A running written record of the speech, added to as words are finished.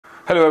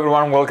Hello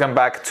everyone, welcome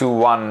back to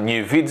one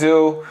new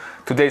video.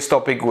 Today's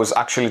topic was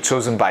actually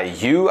chosen by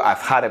you.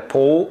 I've had a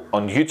poll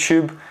on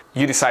YouTube.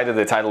 You decided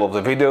the title of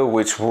the video,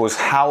 which was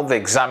how the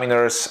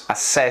examiners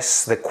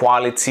assess the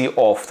quality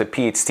of the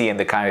PhD and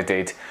the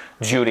candidate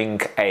during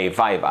a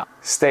Viva.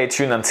 Stay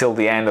tuned until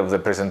the end of the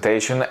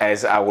presentation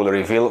as I will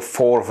reveal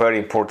 4 very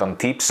important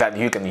tips that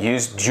you can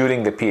use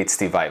during the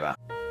PhD Viva.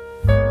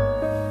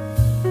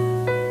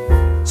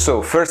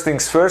 So first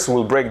things first,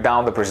 we'll break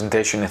down the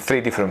presentation in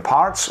 3 different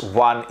parts.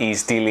 One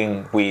is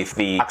dealing with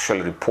the actual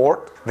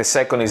report. The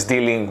second is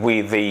dealing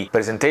with the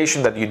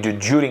presentation that you do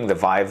during the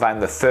Viva. And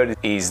the third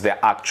is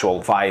the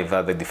actual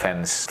Viva, the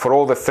defense. For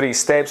all the 3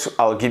 steps,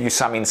 I'll give you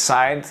some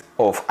insight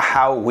of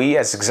how we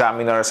as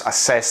examiners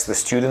assess the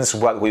students,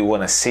 what we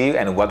want to see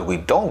and what we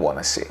don't want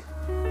to see.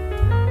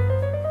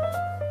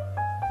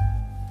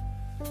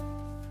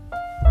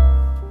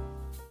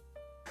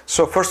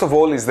 So first of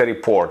all is the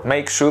report.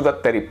 Make sure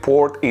that the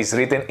report is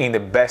written in the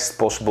best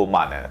possible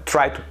manner.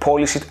 Try to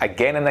polish it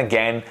again and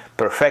again,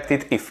 perfect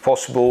it if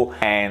possible,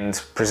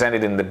 and present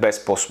it in the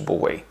best possible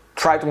way.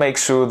 Try to make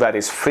sure that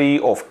it's free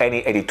of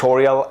any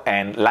editorial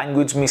and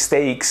language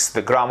mistakes.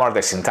 The grammar,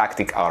 the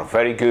syntactic are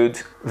very good.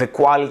 The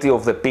quality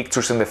of the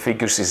pictures and the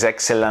figures is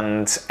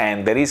excellent,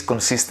 and there is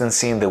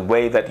consistency in the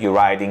way that you're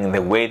writing, in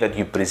the way that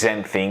you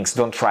present things.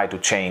 Don't try to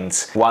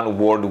change one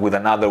word with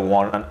another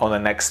one on the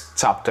next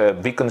chapter.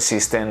 Be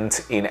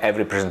consistent in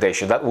every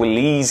presentation. That will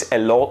ease a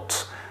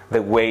lot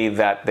the way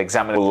that the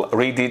examiner will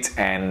read it,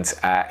 and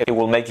it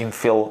will make him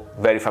feel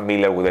very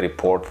familiar with the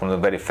report from the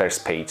very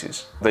first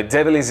pages. The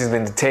devil is in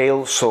the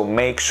detail, so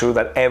make sure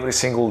that every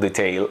single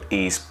detail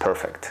is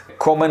perfect.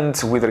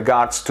 Comment with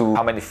regards to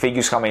how many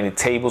figures, how many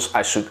tables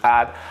I should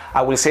add.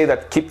 I will say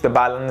that keep the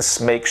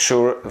balance. Make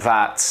sure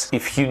that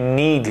if you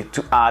need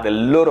to add a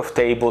lot of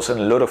tables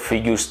and a lot of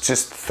figures,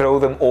 just throw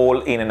them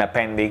all in an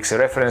appendix,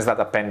 reference that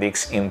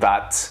appendix in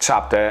that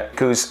chapter,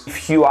 because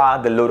if you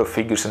add a lot of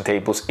figures and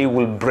tables, it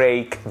will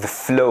break the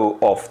flow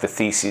of the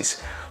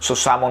thesis. So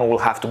someone will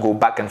have to go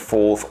back and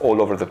forth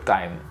all over the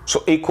time.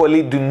 So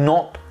equally, do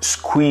not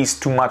squeeze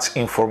too much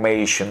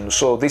information.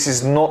 So this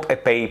is not a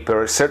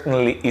paper,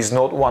 certainly is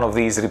not one of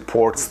these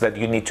reports that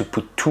you need to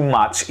put too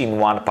much in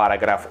one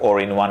paragraph or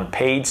in one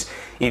page.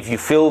 If you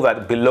feel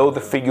that below the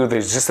figure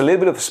there's just a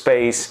little bit of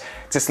space,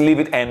 just leave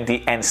it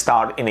empty and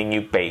start in a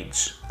new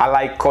page. I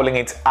like calling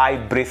it eye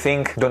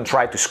breathing. Don't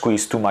try to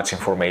squeeze too much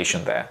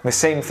information there. The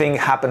same thing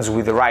happens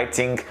with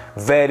writing.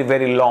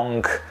 Very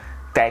long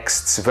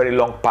texts, very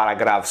long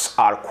paragraphs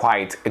are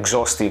quite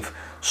exhaustive,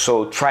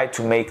 so try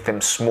to make them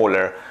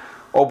smaller.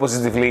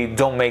 Oppositively,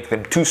 don't make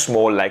them too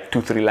small, like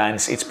 2-3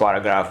 lines each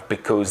paragraph,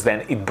 because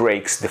then it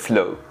breaks the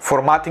flow.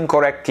 Formatting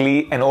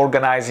correctly and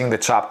organizing the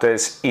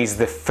chapters is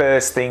the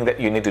first thing that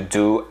you need to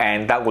do,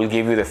 and that will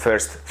give you the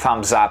first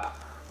thumbs up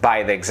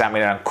by the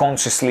examiner.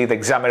 Unconsciously, the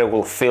examiner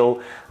will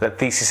feel that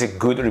this is a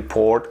good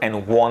report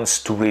and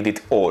wants to read it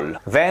all.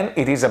 Then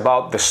it is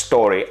about the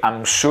story.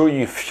 I'm sure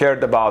you've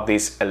heard about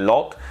this a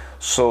lot.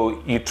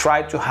 So you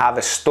try to have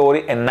a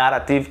story, a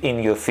narrative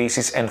in your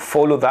thesis and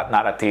follow that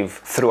narrative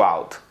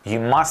throughout. You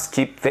must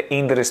keep the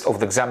interest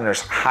of the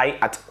examiners high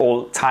at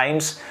all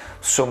times.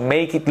 So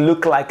make it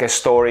look like a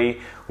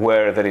story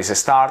where there is a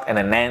start and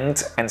an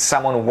end and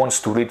someone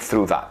wants to read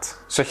through that.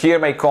 So here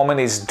my comment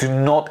is, do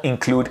not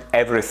include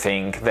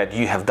everything that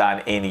you have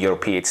done in your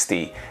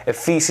PhD. A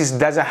thesis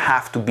doesn't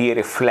have to be a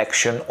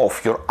reflection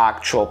of your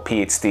actual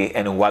PhD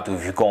and what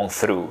you've gone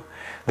through.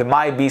 There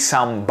might be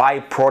some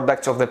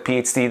byproducts of the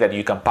PhD that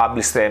you can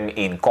publish them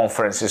in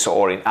conferences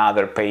or in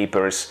other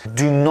papers.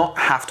 Do not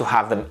have to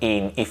have them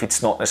in if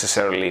it's not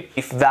necessarily.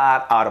 If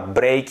that are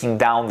breaking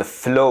down the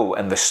flow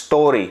and the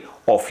story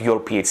of your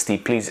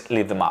PhD, please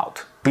leave them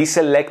out. Be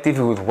selective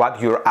with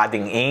what you're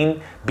adding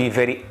in, be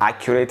very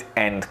accurate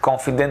and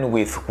confident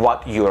with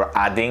what you're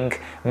adding.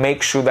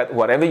 Make sure that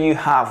whatever you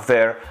have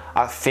there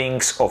are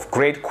things of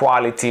great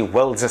quality,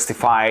 well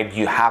justified,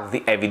 you have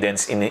the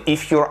evidence, and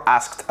if you're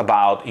asked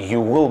about,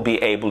 you will be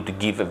able to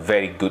give a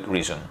very good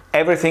reason.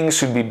 Everything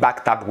should be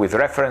backed up with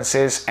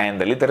references and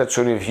the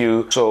literature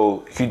review,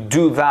 so you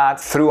do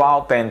that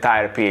throughout the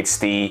entire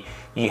PhD.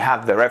 You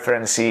have the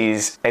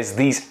references, as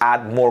these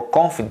add more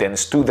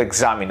confidence to the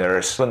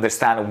examiners to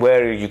understand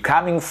where you're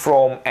coming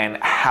from and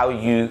how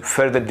you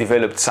further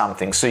developed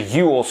something. So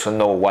you also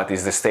know what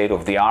is the state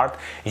of the art.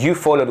 You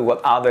followed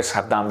what others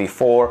have done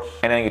before,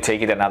 and then you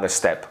take it another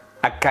step.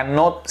 I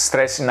cannot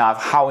stress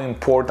enough how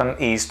important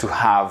it is to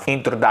have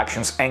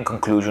introductions and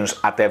conclusions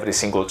at every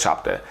single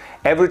chapter.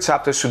 Every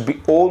chapter should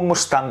be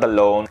almost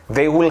standalone.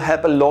 They will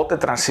help a lot the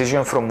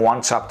transition from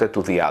one chapter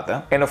to the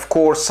other. And of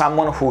course,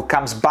 someone who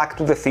comes back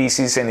to the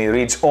thesis and he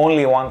reads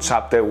only one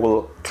chapter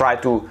will try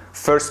to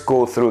first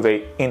go through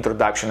the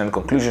introduction and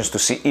conclusions to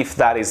see if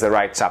that is the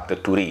right chapter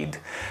to read.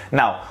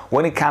 Now,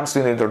 when it comes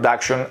to the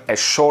introduction, a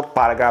short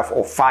paragraph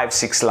of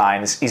 5-6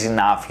 lines is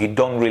enough. You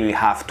don't really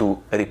have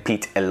to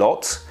repeat a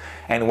lot.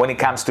 And when it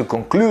comes to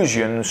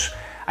conclusions,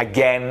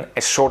 again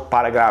a short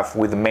paragraph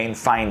with the main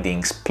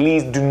findings.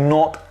 Please do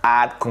not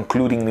add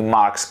concluding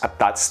remarks at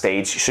that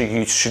stage, so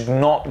you should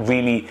not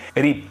really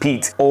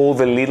repeat all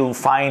the little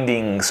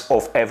findings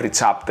of every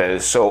chapter,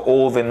 so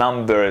all the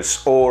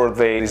numbers or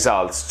the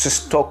results.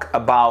 Just talk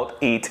about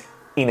it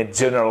in a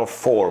general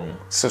form.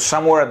 So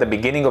somewhere at the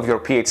beginning of your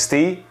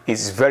PhD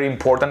is very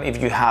important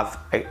if you have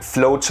a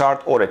flow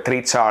chart or a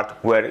tree chart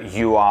where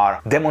you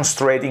are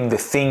demonstrating the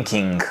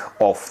thinking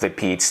of the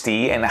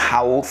PhD and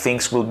how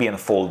things will be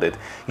unfolded.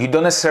 You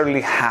don't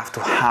necessarily have to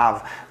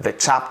have the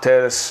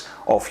chapters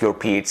of your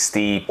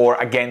PhD or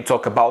again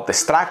talk about the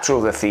structure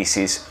of the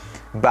thesis,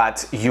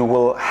 but you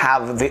will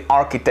have the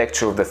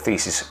architecture of the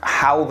thesis,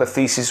 how the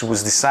thesis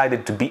was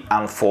decided to be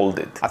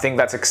unfolded. I think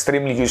that's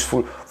extremely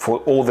useful for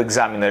all the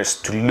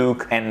examiners to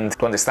look and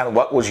to understand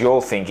what was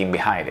your thinking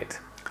behind it.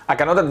 I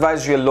cannot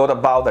advise you a lot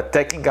about the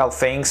technical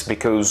things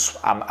because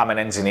I'm an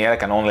engineer. I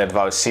can only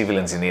advise civil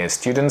engineer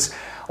students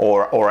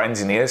or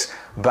engineers,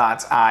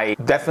 but I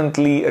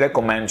definitely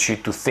recommend you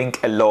to think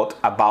a lot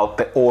about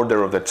the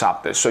order of the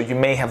chapters. So you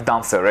may have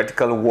done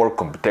theoretical work,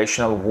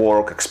 computational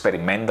work,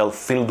 experimental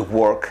field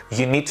work.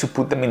 You need to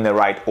put them in the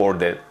right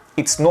order.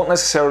 It's not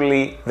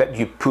necessarily that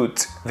you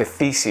put the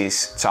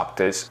thesis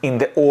chapters in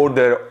the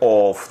order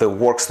of the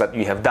works that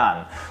you have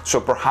done. So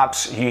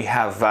perhaps you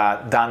have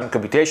done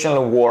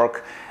computational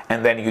work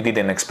and then you did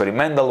an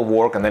experimental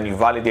work and then you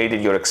validated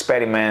your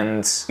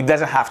experiments. It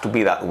doesn't have to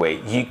be that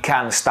way. You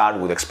can start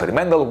with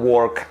experimental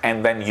work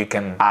and then you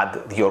can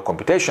add your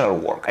computational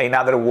work. In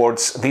other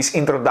words, this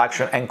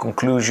introduction and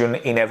conclusion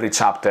in every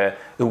chapter,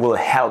 it will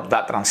help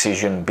that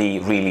transition be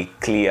really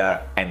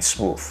clear and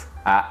smooth.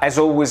 As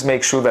always,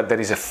 make sure that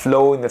there is a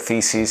flow in the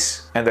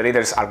thesis and the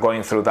readers are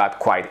going through that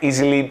quite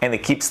easily and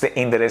it keeps the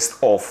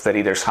interest of the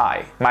readers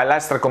high. My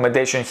last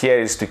recommendation here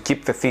is to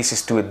keep the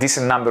thesis to a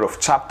decent number of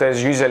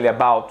chapters, usually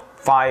about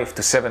 5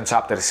 to 7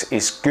 chapters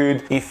is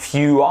good. If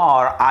you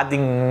are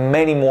adding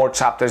many more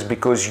chapters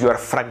because you are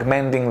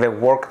fragmenting the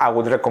work, I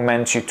would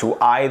recommend you to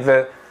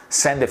either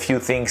send a few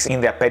things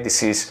in the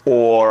appendices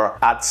or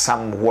add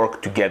some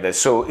work together.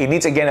 So it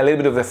needs again a little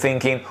bit of the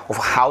thinking of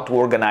how to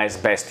organize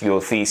best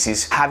your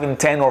thesis. Having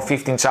 10 or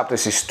 15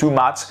 chapters is too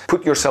much.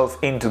 Put yourself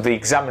into the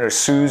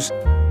examiner's shoes.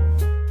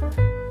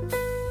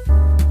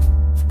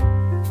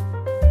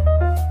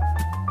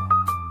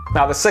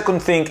 Now the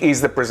second thing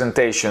is the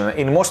presentation.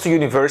 In most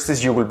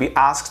universities you will be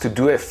asked to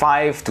do a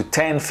 5 to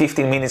 10,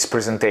 15 minutes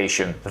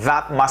presentation.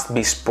 That must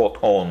be spot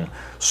on.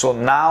 So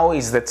now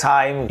is the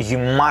time you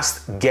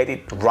must get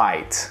it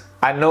right.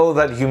 I know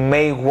that you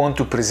may want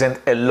to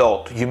present a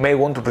lot, you may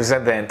want to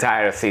present the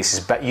entire thesis,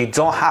 but you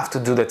don't have to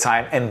do the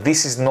time and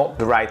this is not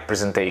the right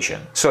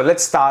presentation. So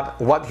let's start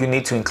what you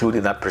need to include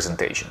in that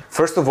presentation.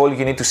 First of all,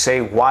 you need to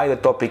say why the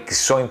topic is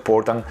so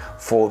important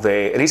for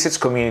the research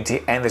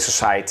community and the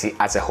society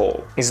as a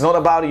whole. It's not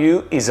about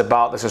you, it's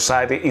about the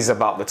society, it's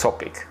about the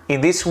topic. In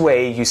this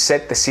way, you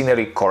set the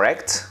scenery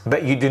correct,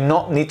 but you do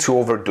not need to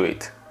overdo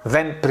it.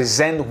 Then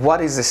present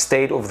what is the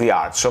state of the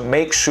art. So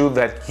make sure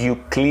that you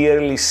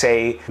clearly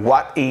say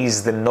what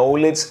is the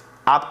knowledge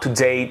up to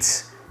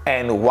date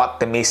and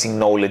what the missing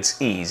knowledge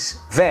is.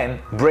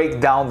 Then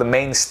break down the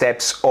main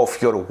steps of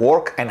your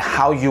work and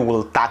how you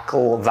will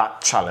tackle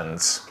that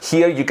challenge.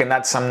 Here you can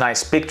add some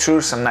nice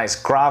pictures, some nice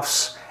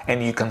graphs,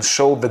 and you can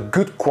show the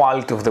good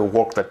quality of the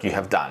work that you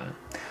have done.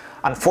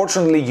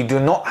 Unfortunately, you do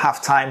not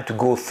have time to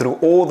go through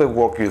all the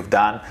work you've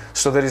done,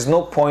 so there is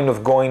no point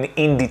of going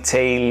in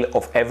detail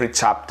of every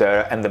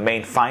chapter and the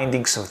main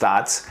findings of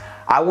that.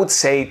 I would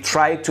say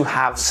try to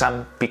have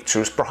some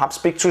pictures, perhaps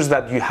pictures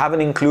that you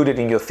haven't included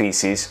in your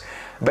thesis,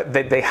 but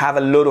that they have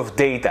a lot of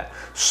data.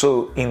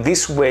 So in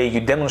this way you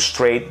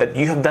demonstrate that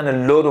you have done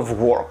a lot of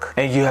work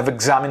and you have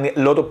examined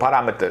a lot of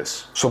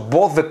parameters. So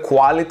both the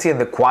quality and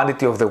the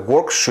quantity of the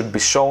work should be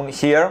shown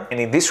here, and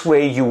in this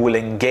way you will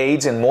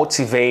engage and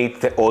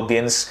motivate the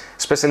audience,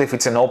 especially if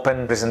it's an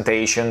open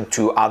presentation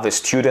to other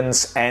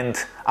students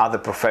and other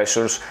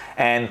professors,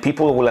 and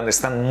people will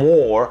understand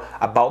more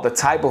about the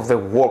type of the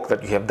work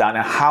that you have done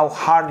and how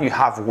hard you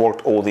have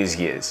worked all these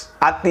years.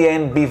 At the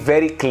end, be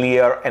very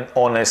clear and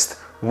honest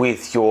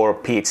with your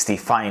PhD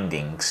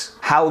findings.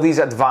 How these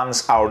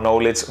advance our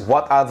knowledge,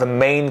 what are the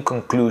main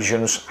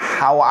conclusions,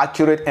 how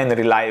accurate and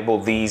reliable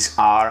these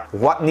are,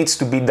 what needs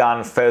to be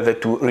done further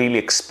to really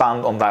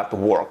expand on that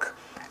work.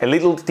 A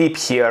little tip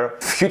here,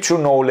 future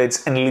knowledge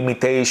and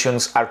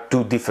limitations are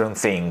two different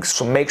things,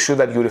 so make sure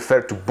that you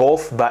refer to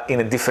both but in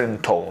a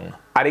different tone.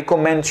 I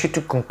recommend you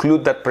to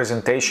conclude that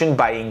presentation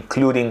by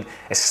including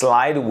a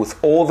slide with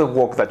all the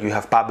work that you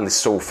have published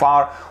so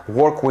far,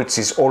 work which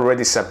is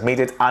already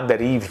submitted under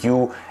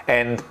review,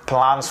 and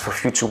plans for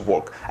future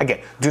work.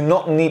 Again, do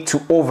not need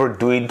to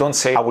overdo it. Don't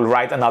say I will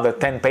write another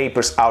 10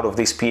 papers out of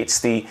this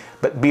PhD,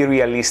 but be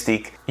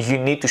realistic. You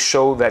need to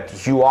show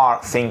that you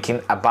are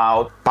thinking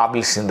about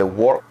publishing the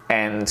work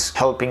and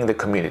helping the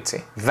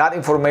community. That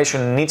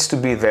information needs to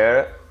be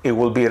there. It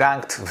will be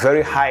ranked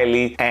very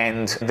highly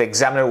and the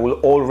examiner will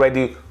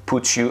already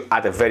puts you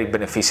at a very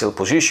beneficial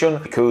position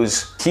because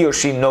he or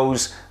she knows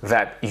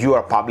that you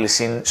are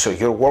publishing, so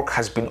your work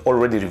has been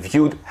already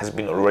reviewed, has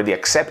been already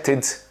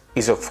accepted,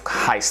 is of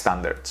high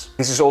standards.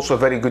 This is also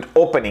a very good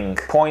opening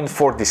point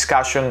for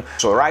discussion.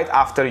 So right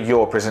after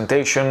your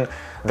presentation,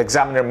 the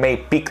examiner may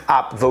pick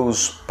up those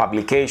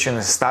publications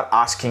and start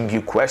asking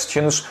you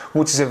questions,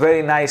 which is a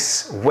very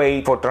nice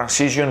way for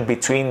transition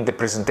between the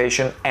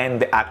presentation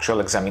and the actual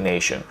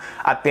examination.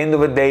 At the end of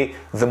the day,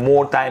 the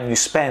more time you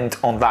spend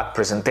on that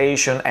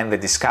presentation and the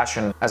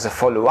discussion as a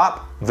follow-up,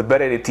 the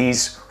better it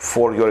is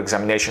for your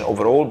examination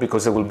overall,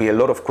 because there will be a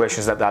lot of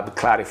questions that are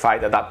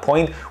clarified at that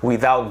point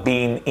without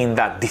being in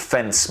that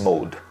defense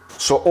mode.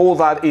 So all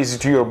that is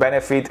to your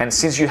benefit, and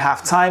since you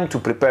have time to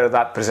prepare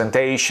that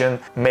presentation,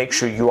 make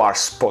sure you are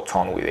spot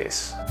on with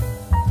this.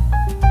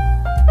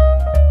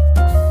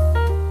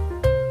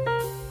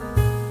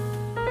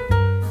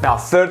 Now,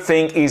 third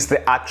thing is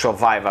the actual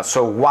Viva.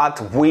 So what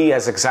we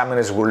as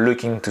examiners were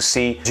looking to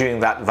see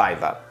during that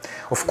Viva.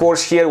 Of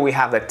course, here we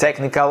have the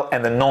technical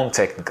and the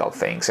non-technical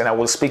things, and I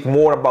will speak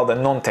more about the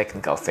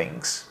non-technical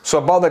things. So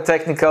about the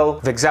technical,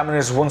 the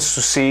examiners wants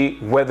to see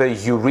whether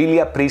you really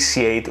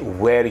appreciate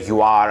where you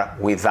are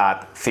with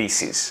that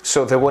thesis.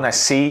 So they want to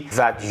see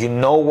that you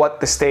know what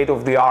the state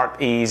of the art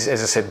is,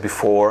 as I said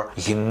before,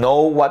 you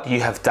know what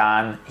you have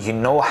done, you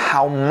know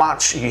how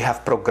much you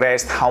have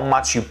progressed, how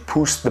much you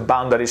pushed the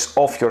boundaries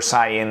of your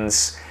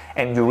science,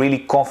 and you're really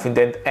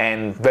confident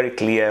and very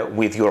clear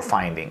with your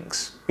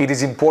findings. It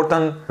is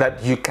important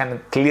that you can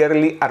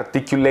clearly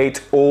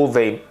articulate all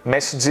the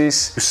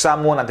messages to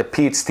someone at the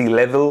PhD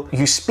level.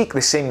 You speak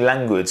the same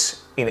language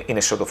in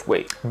a sort of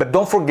way. But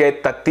don't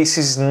forget that this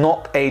is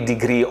not a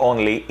degree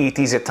only, it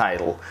is a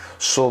title.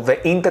 So the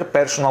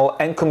interpersonal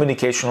and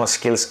communicational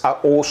skills are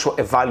also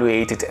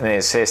evaluated and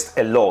assessed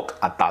a lot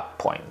at that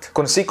point.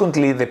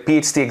 Consequently, the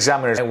PhD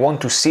examiners want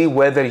to see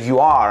whether you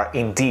are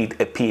indeed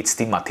a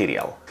PhD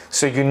material.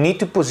 So you need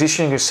to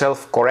position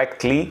yourself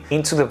correctly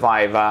into the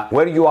Viva,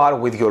 where you are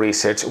with your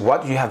research,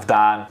 what you have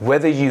done,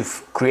 whether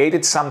you've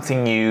created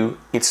something new,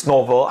 it's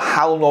novel,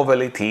 how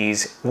novel it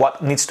is,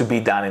 what needs to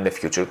be done in the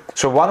future.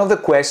 So one of the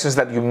questions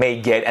that you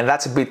may get, and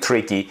that's a bit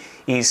tricky,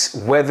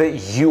 is whether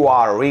you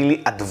are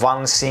really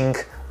advancing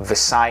the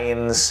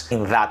science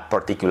in that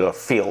particular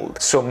field.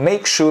 So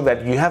make sure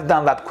that you have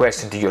done that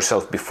question to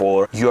yourself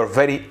before, you are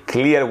very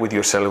clear with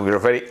yourself, you're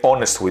very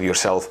honest with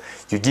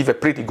yourself, you give a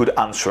pretty good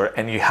answer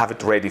and you have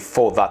it ready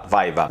for that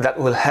Viva. That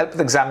will help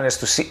the examiners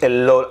to see a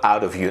lot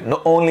out of you,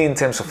 not only in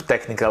terms of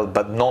technical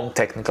but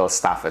non-technical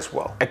stuff as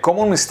well. A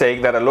common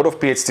mistake that a lot of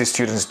PhD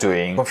students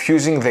doing,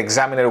 confusing the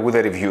examiner with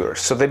the reviewer.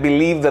 So they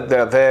believe that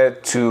they're there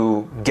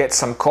to get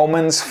some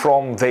comments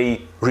from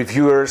the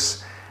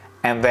reviewers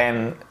and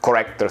then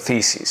correct their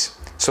thesis.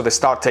 So they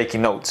start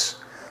taking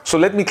notes. So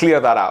let me clear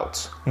that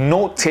out.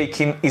 Note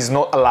taking is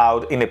not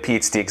allowed in a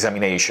PhD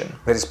examination.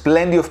 There is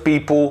plenty of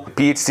people,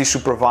 PhD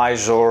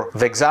supervisor,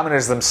 the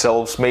examiners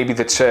themselves, maybe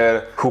the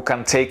chair, who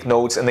can take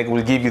notes and they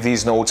will give you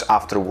these notes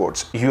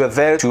afterwards. You are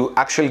there to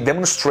actually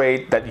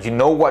demonstrate that you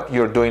know what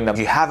you're doing, that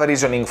you have a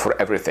reasoning for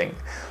everything.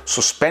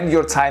 So spend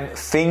your time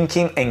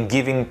thinking and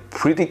giving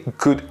pretty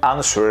good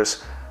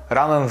answers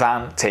rather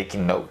than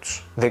taking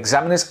notes. The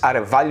examiners are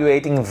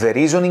evaluating the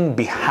reasoning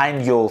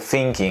behind your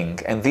thinking,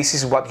 and this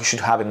is what you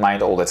should have in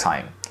mind all the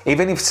time.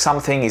 Even if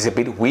something is a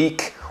bit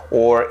weak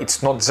or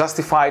it's not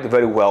justified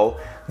very well,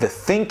 the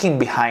thinking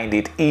behind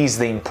it is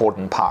the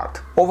important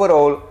part.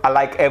 Overall,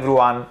 like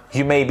everyone,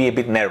 you may be a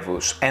bit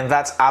nervous, and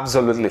that's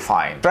absolutely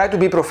fine. Try to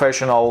be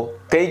professional,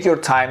 take your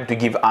time to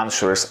give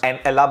answers and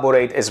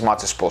elaborate as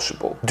much as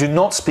possible. Do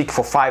not speak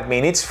for 5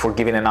 minutes for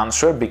giving an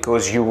answer,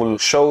 because you will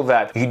show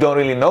that you don't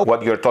really know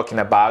what you're talking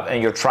about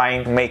and you're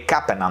trying to make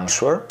up an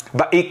answer.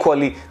 But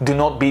equally, do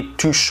not be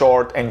too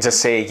short and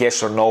just say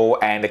yes or no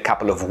and a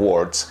couple of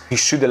words. You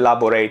should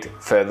elaborate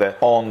further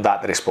on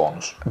that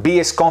response. Be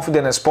as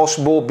confident as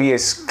possible, be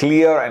as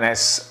clear and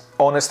as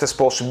honest as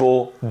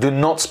possible. Do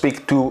not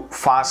speak too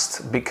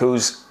fast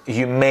because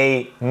you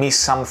may miss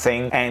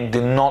something, and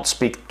do not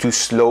speak too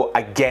slow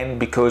again,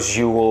 because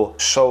you will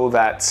show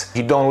that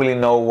you don't really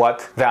know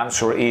what the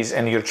answer is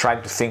and you're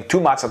trying to think too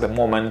much at the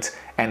moment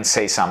and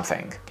say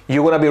something.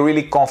 You want to be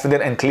really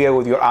confident and clear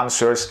with your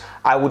answers.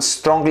 I would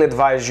strongly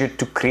advise you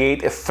to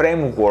create a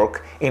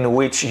framework in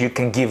which you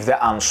can give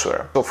the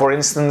answer. So for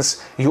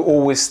instance, you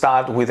always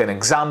start with an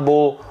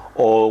example,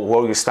 or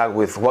where you start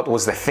with what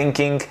was the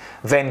thinking,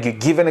 then you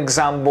give an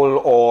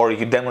example or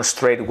you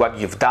demonstrate what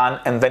you've done,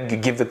 and then you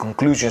give the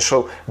conclusion.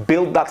 So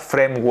build that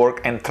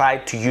framework and try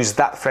to use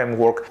that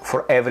framework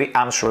for every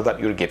answer that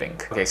you're giving.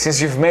 Okay,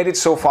 since you've made it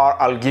so far,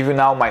 I'll give you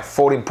now my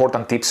 4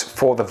 important tips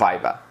for the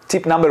Viva.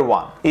 Tip number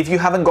 1, if you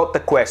haven't got the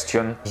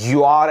question,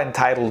 you are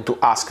entitled to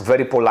ask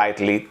very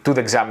politely to the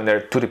examiner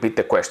to repeat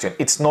the question.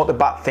 It's not a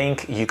bad thing,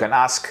 you can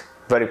ask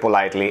very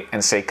politely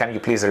and say, can you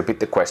please repeat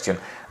the question?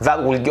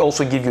 That will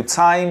also give you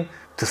time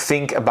to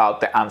think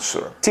about the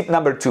answer. Tip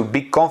number 2,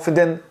 be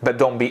confident but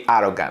don't be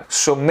arrogant.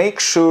 So make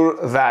sure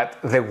that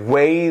the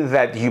way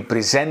that you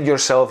present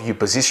yourself, you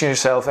position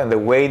yourself, and the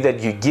way that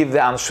you give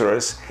the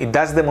answers, it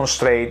does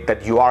demonstrate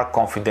that you are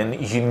confident,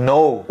 you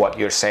know what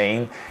you're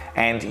saying,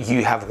 and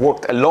you have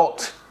worked a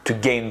lot to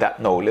gain that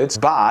knowledge,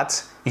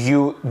 but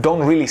you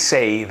don't really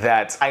say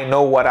that I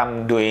know what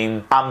I'm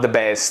doing, I'm the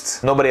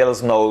best, nobody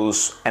else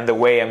knows, and the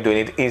way I'm doing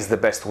it is the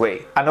best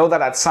way. I know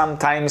that at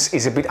sometimes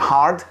it's a bit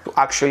hard to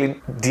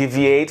actually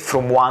deviate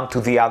from one to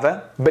the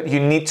other, but you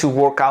need to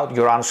work out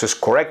your answers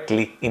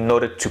correctly in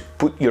order to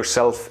put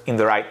yourself in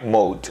the right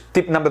mode.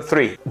 Tip number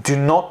 3, do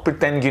not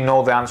pretend you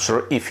know the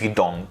answer if you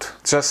don't.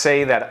 Just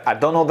say that I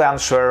don't know the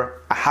answer,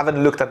 I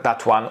haven't looked at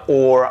that one,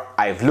 or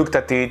I've looked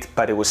at it,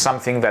 but it was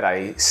something that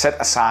I set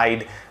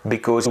aside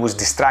because it was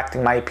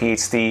distracting my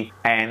PhD,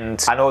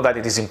 and I know that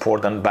it is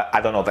important, but I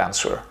don't know the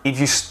answer. If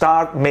you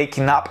start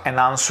making up an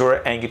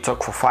answer and you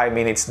talk for 5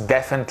 minutes,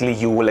 definitely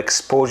you will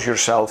expose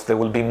yourself. There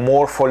will be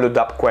more followed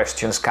up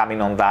questions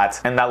coming on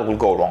that, and that will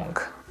go wrong.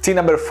 Tip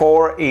number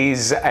 4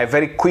 is a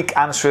very quick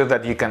answer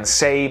that you can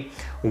say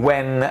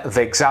when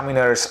the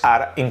examiners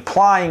are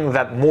implying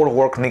that more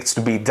work needs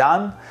to be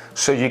done.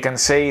 So you can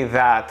say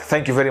that,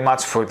 thank you very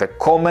much for the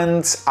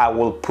comments, I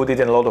will put it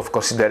in a lot of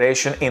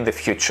consideration in the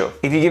future.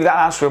 If you give that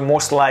answer,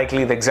 most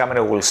likely the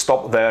examiner will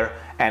stop there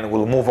and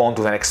we'll move on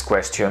to the next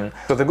question.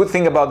 So the good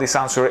thing about this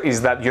answer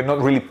is that you're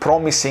not really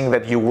promising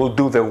that you will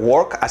do the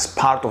work as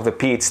part of the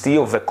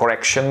PhD, of the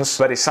corrections,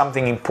 but it's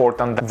something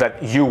important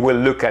that you will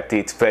look at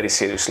it very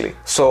seriously.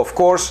 So of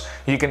course,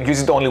 you can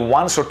use it only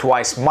once or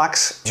twice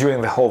max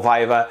during the whole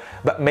Viva,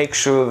 but make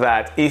sure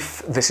that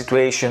if the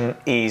situation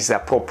is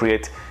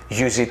appropriate,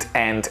 use it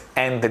and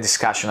end the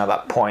discussion at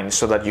that point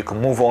so that you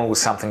can move on with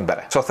something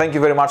better. So thank you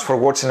very much for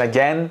watching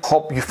again.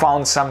 Hope you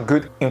found some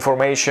good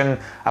information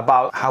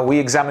about how we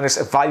examiners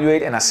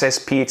evaluate and assess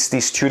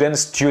PhD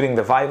students during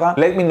the Viva.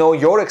 Let me know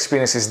your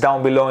experiences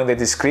down below in the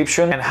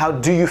description, and how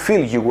do you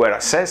feel you were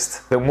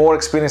assessed? The more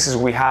experiences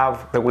we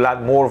have, that will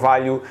add more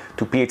value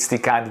to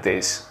PhD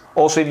candidates.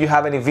 Also, if you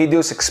have any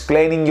videos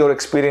explaining your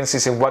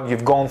experiences and what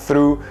you've gone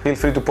through, feel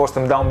free to post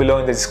them down below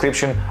in the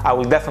description. I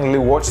will definitely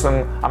watch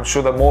them. I'm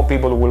sure that more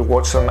people will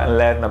watch them and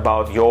learn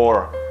about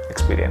your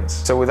experience.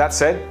 So with that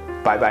said,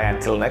 bye bye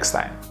until next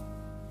time.